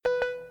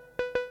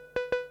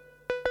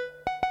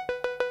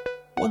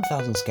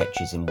1000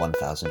 sketches in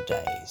 1000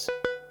 days.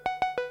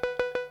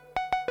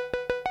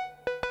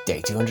 Day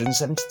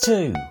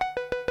 272.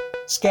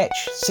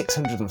 Sketch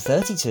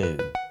 632.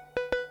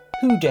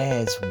 Who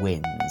Dares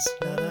Wins.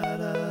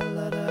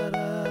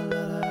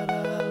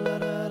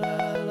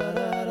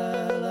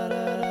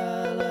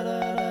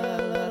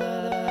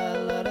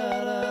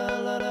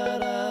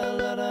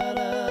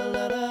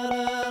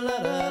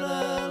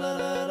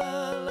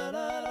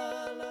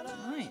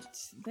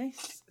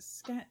 This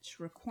sketch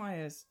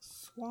requires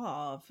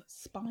suave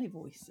spy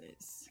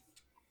voices.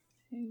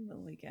 Who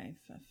will we go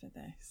for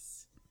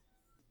this?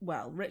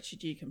 Well,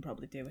 Richard, you can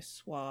probably do a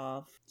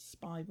suave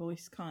spy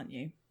voice, can't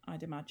you?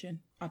 I'd imagine.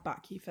 I'd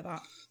back you for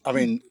that. I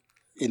mean,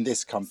 in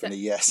this company,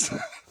 yes.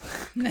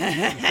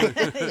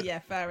 Yeah,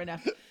 fair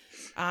enough.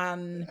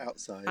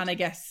 Outside. And I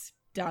guess,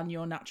 Dan,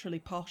 you're naturally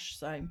posh,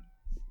 so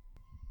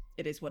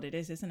it is what it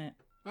is, isn't it?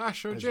 Ah,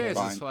 sure, Jesus,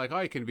 fine. like,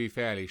 I can be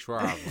fairly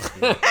suave.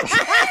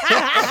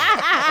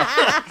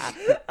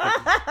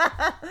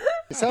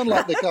 You sound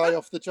like the guy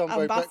off the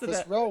Jumbo Ambassador.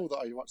 Breakfast Roll that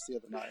I watched the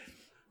other night.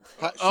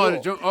 Pat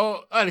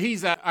Shaw. And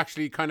he's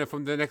actually kind of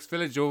from the next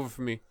village over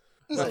from me.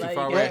 Not There too you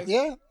far go. away.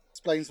 Yeah.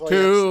 Explains why.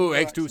 2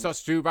 eggs, 2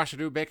 sausage, 2 basher,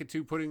 2 bacon,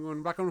 2 pudding,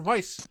 1 black and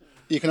white.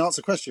 You can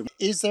answer a question.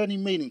 Is there any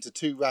meaning to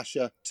 2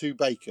 rasher, 2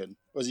 bacon?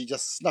 Or has he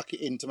just snuck it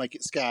in to make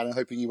it scan and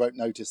hoping you won't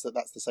notice that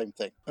that's the same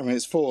thing? I mean,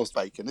 it's 4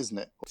 bacon, isn't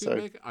it? 2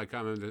 bacon? I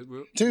can't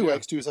remember. 2 Yeah.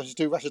 eggs, 2 sausages,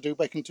 2 rasher, 2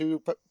 bacon,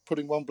 2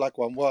 pudding, 1 black,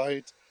 1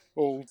 white.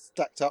 All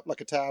stacked up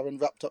like a tower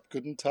and wrapped up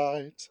good and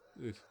tight.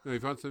 Now,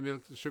 if you want some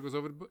milk, the sugar's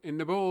over in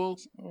the bowl.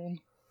 And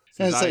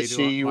Says so I do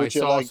she, my would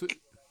you sauce like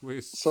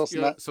with sauce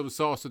and that? some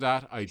sauce with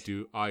that? I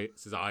do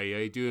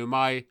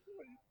my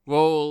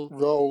roll.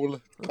 roll?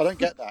 I don't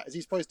get that. Is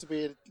he supposed to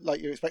be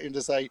like you expect him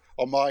to say,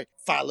 on my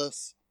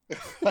phallus?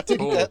 I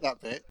didn't Oh. get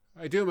that bit.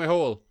 I do my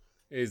whole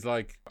is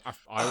like a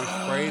Irish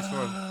phrase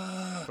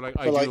for like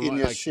I But like do in my,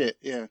 your like, shit,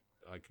 yeah.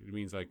 like it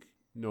means like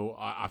no,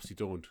 I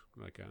absolutely don't.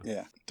 Like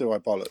Yeah, do I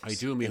bollocks? I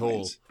do me it whole.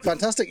 means.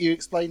 Fantastic, you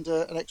explained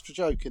an extra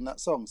joke in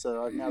that song,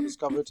 so I've now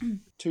discovered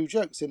 2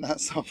 jokes in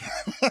that song.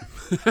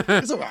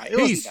 It's all right. It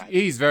wasn't bad.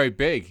 he's very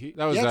big.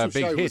 That was The a actual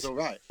big show hit. was all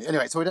right.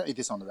 Anyway, so we don't need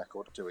this on the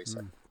record, do we? So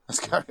let's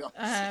carry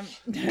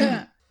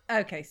on.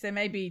 Okay, so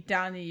maybe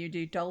Danny, you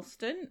do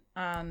Dalston,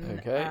 and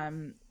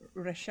Okay.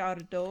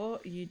 Richardo,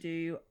 you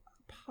do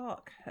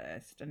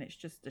Parkhurst, and it's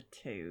just a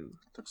 2.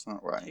 That's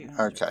not right.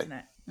 200, Okay. isn't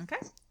it? Okay.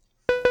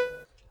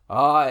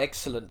 Ah,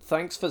 excellent.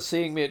 Thanks for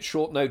seeing me at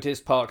short notice,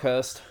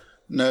 Parkhurst.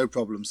 No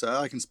problem, sir.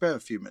 I can spare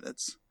a few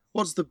minutes.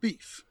 What's the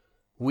beef?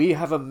 We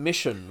have a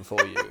mission for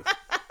you.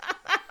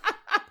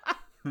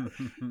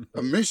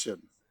 A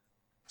mission.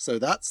 So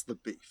that's the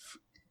beef.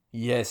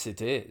 Yes,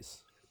 it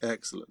is.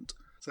 Excellent.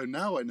 So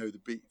now I know the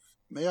beef.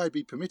 May I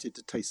be permitted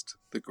to taste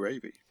the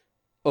gravy?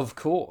 Of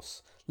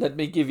course. Let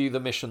me give you the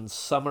mission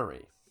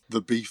summary. The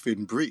beef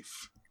in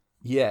brief.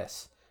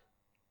 Yes.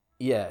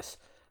 Yes.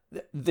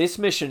 This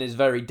mission is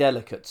very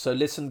delicate, so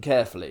listen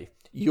carefully.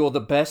 You're the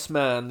best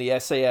man the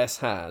SAS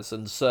has,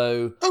 and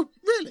so... Oh,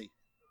 really?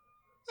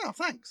 Oh,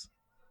 thanks.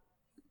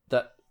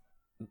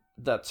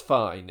 That's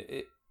fine.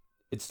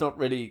 It's not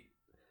really...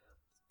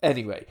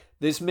 Anyway,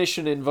 this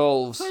mission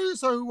involves...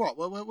 So what?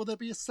 Will there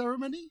be a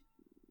ceremony?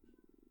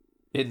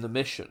 In the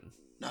mission.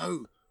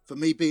 No, for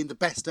me being the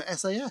best at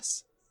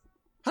SAS.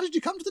 How did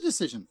you come to the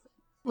decision?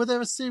 Were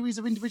there a series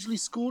of individually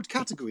scored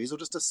categories or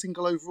just a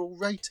single overall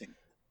rating?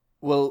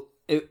 Well,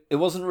 it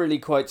wasn't really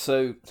quite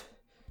so...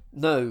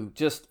 No,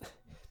 just...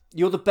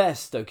 You're the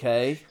best,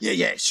 okay?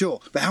 Yeah, sure.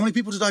 But how many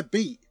people did I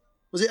beat?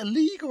 Was it a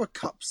league or a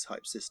cups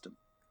type system?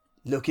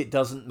 Look, it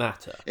doesn't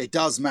matter. It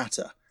does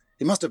matter.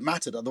 It must have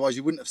mattered, otherwise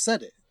you wouldn't have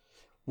said it.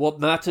 What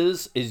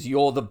matters is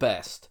you're the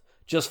best.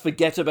 Just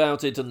forget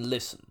about it and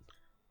listen.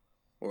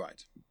 All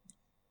right.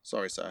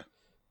 Sorry, sir.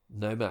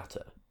 No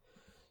matter.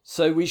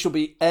 So we shall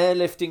be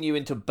airlifting you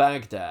into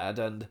Baghdad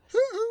and... Who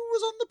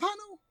was on the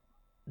panel?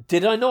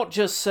 Did I not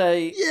just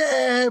say...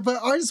 Yeah,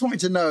 but I just wanted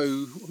to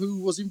know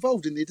who was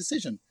involved in the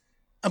decision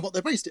and what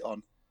they based it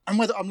on. And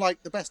whether I'm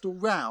like the best all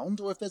round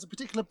or if there's a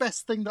particular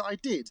best thing that I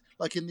did,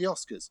 like in the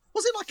Oscars.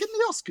 Was it like in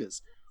the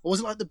Oscars? Or was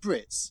it like the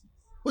Brits?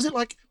 Was it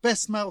like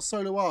best male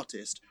solo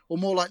artist or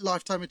more like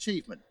lifetime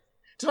achievement?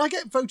 Did I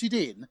get voted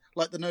in,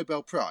 like the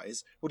Nobel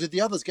Prize, or did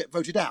the others get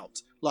voted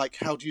out, like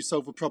How Do You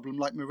Solve a Problem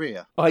Like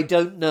Maria? I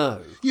don't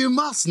know. You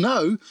must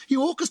know!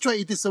 You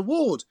orchestrated this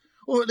award,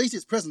 or at least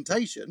its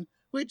presentation,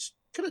 which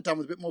could have done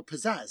with a bit more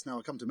pizzazz now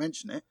I come to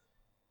mention it.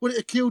 Would it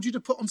have killed you to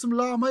put on some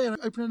lame and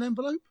open an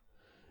envelope?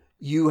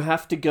 You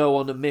have to go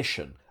on a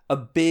mission. A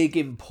big,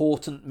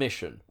 important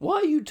mission. Why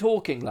are you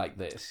talking like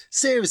this?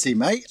 Seriously,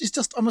 mate, it's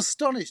just I'm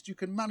astonished you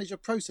can manage a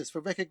process for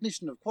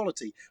recognition of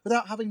quality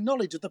without having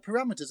knowledge of the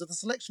parameters of the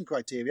selection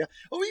criteria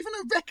or even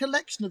a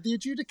recollection of the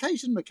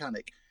adjudication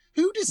mechanic.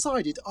 Who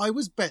decided I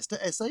was best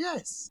at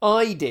SAS?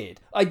 I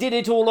did. I did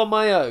it all on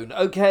my own,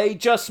 okay?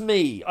 Just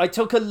me. I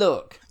took a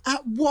look.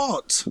 At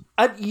what?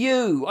 At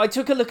you. I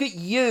took a look at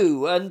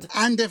you and...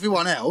 And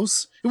everyone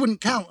else. It wouldn't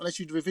count unless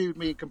you'd reviewed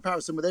me in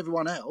comparison with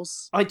everyone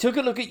else. I took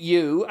a look at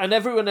you and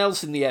everyone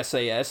else in the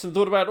SAS and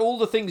thought about all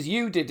the things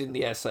you did in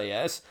the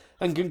SAS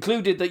and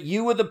concluded that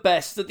you were the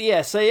best at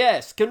the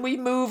SAS. Can we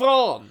move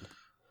on?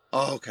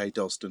 Oh, okay,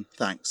 Dalston.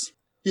 Thanks.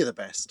 You're the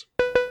best.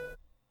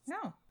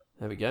 No.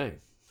 There we go.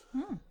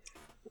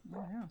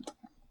 Wow.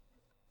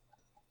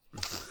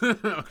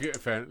 Okay,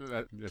 fair.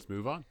 Let's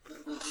move on.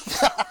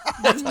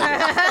 Pretty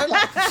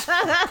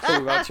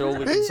much all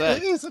we can say.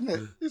 It is, isn't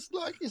it? It's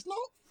like, it's not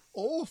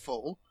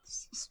awful.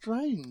 It's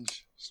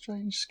strange.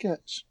 Strange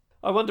sketch.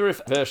 I wonder if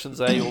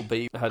versions A or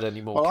B had any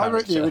more Well, I character.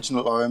 wrote the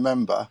original, I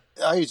remember.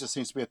 A just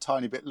seems to be a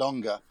tiny bit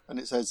longer. And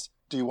it says,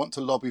 do you want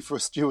to lobby for a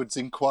steward's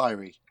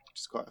inquiry? Which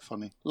is quite a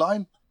funny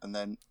line. And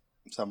then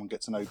someone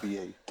gets an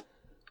OBE.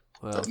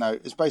 Well, But no,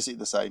 it's basically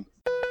the same.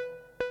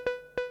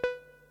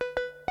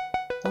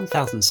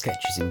 1000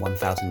 Sketches in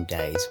 1000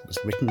 Days was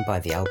written by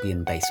the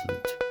Albion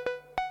Basement.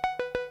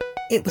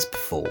 It was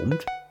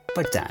performed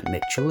by Dan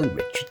Mitchell and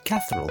Richard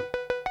Catherall.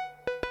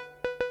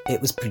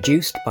 It was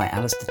produced by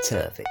Alistair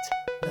Turvitt.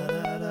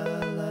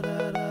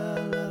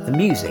 The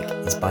music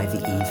is by The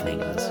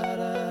Evenings.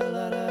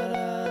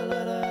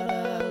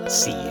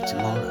 See you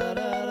tomorrow.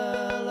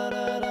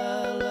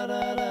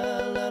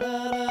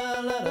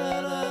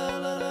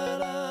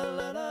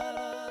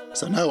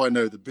 So now I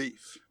know the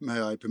beef.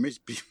 May I permit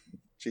beef?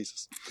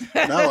 Jesus.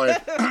 Now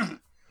I.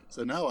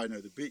 So now I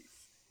know the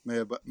beef. May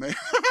I?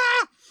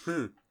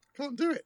 Can't do it.